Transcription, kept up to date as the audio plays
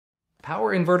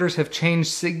Power inverters have changed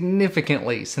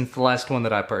significantly since the last one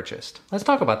that I purchased. Let's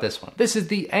talk about this one. This is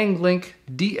the Anglink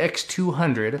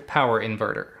DX200 power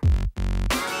inverter.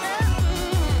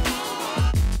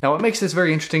 Now what makes this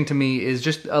very interesting to me is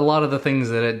just a lot of the things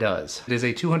that it does. It is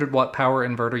a 200 watt power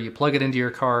inverter. You plug it into your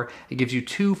car. It gives you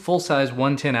two full-size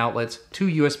 110 outlets, two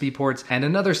USB ports, and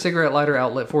another cigarette lighter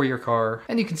outlet for your car.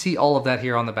 And you can see all of that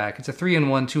here on the back. It's a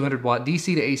 3-in-1 200 watt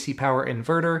DC to AC power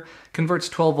inverter. Converts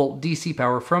 12 volt DC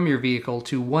power from your vehicle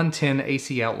to 110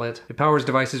 AC outlet. It powers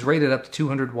devices rated up to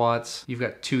 200 watts. You've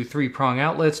got two 3-prong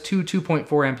outlets, two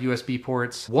 2.4 amp USB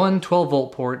ports, one 12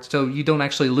 volt port so you don't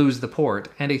actually lose the port,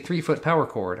 and a 3-foot power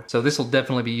cord. So this will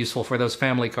definitely be useful for those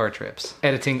family car trips,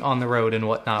 editing on the road and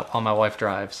whatnot while my wife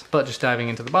drives. But just diving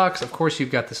into the box, of course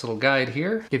you've got this little guide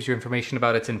here. Gives you information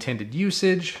about its intended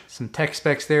usage, some tech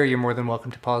specs there you're more than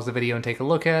welcome to pause the video and take a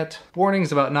look at.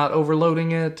 Warnings about not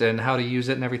overloading it and how to use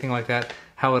it and everything like that.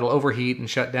 How it'll overheat and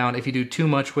shut down if you do too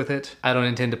much with it. I don't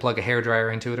intend to plug a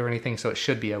hairdryer into it or anything, so it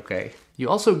should be okay. You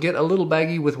also get a little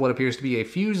baggie with what appears to be a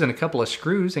fuse and a couple of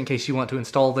screws in case you want to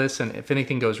install this and if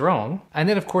anything goes wrong. And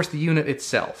then of course the unit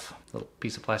itself. A little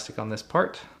piece of plastic on this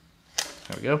part.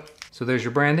 There we go. So there's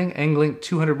your branding, Anglink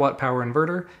 200 watt power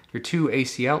inverter, your two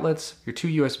AC outlets, your two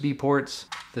USB ports,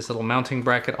 this little mounting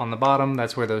bracket on the bottom,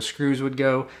 that's where those screws would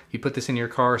go. You put this in your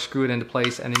car, screw it into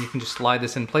place, and then you can just slide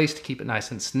this in place to keep it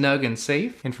nice and snug and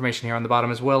safe. Information here on the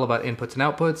bottom as well about inputs and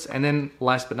outputs, and then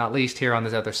last but not least here on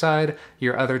this other side,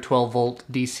 your other 12 volt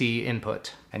DC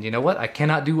input. And you know what? I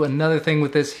cannot do another thing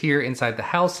with this here inside the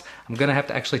house. I'm gonna have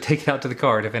to actually take it out to the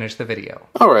car to finish the video.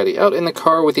 Alrighty, out in the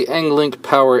car with the Anglink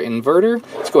power inverter.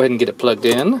 Let's go ahead and get it plugged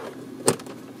in.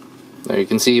 There you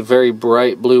can see very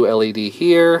bright blue LED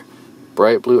here.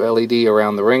 Bright blue LED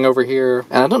around the ring over here.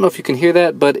 And I don't know if you can hear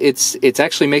that, but it's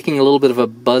actually making a little bit of a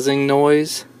buzzing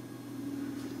noise.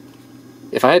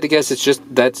 If I had to guess,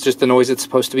 that's just the noise it's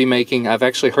supposed to be making. I've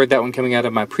actually heard that one coming out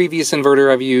of my previous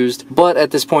inverter I've used. But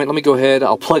at this point, let me go ahead,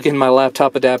 I'll plug in my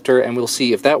laptop adapter and we'll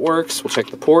see if that works. We'll check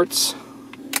the ports.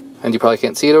 And you probably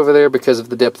can't see it over there because of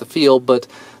the depth of field, but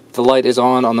the light is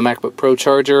on the MacBook Pro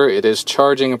charger. It is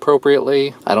charging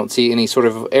appropriately. I don't see any sort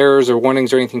of errors or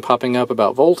warnings or anything popping up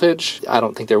about voltage. I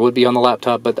don't think there would be on the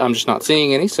laptop, but I'm just not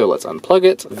seeing any, so let's unplug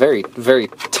it. Very, very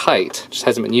tight. Just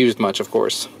hasn't been used much, of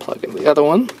course. Plug in the other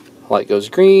one. Light goes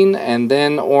green and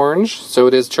then orange, so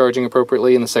it is charging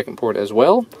appropriately in the second port as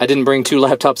well. I didn't bring two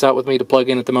laptops out with me to plug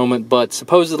in at the moment, but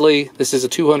supposedly this is a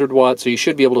 200 watt, so you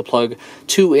should be able to plug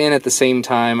two in at the same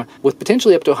time with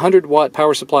potentially up to 100 watt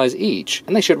power supplies each,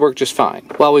 and they should work just fine.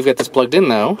 While we've got this plugged in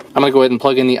though, I'm going to go ahead and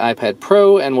plug in the iPad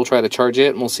Pro and we'll try to charge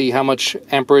it and we'll see how much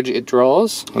amperage it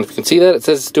draws. And if you can see that, it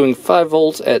says it's doing 5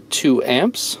 volts at 2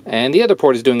 amps, and the other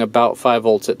port is doing about 5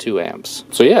 volts at 2 amps.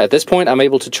 So yeah, at this point I'm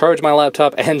able to charge my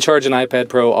laptop and charge an iPad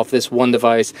Pro off this one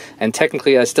device, and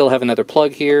technically I still have another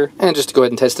plug here. And just to go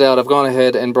ahead and test it out, I've gone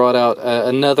ahead and brought out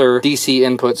another DC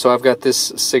input. So I've got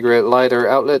this cigarette lighter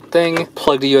outlet thing,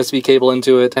 plugged a USB cable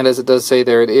into it, and as it does say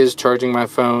there, it is charging my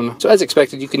phone. So as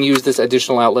expected, you can use this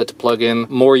additional outlet to plug in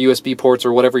more USB ports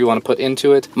or whatever you want to put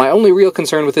into it. My only real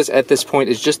concern with this at this point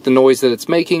is just the noise that it's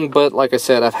making, but like I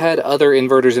said, I've had other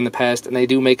inverters in the past and they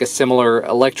do make a similar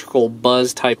electrical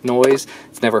buzz type noise.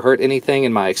 It's never hurt anything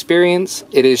in my experience.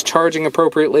 It is charging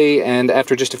appropriately, and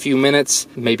after just a few minutes,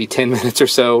 maybe 10 minutes or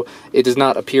so, it does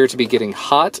not appear to be getting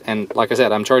hot. And like I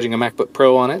said, I'm charging a MacBook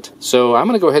Pro on it. So I'm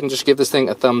going to go ahead and just give this thing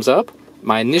a thumbs up.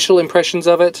 My initial impressions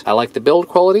of it, I like the build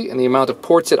quality and the amount of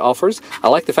ports it offers. I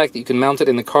like the fact that you can mount it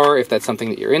in the car if that's something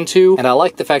that you're into. And I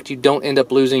like the fact you don't end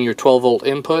up losing your 12 volt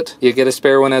input. You get a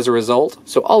spare one as a result.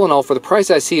 So all in all, for the price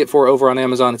I see it for over on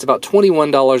Amazon, it's about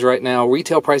 $21 right now.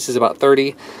 Retail price is about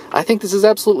 $30. I think this is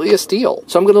absolutely a steal.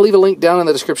 So I'm going to leave a link down in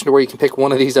the description to where you can pick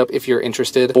one of these up if you're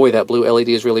interested. Boy, that blue LED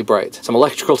is really bright. Some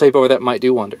electrical tape over that might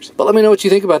do wonders. But let me know what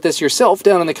you think about this yourself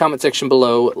down in the comment section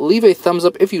below. Leave a thumbs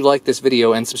up if you like this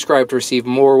video and subscribe to receive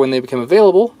more when they become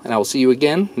available, and I will see you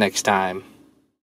again next time.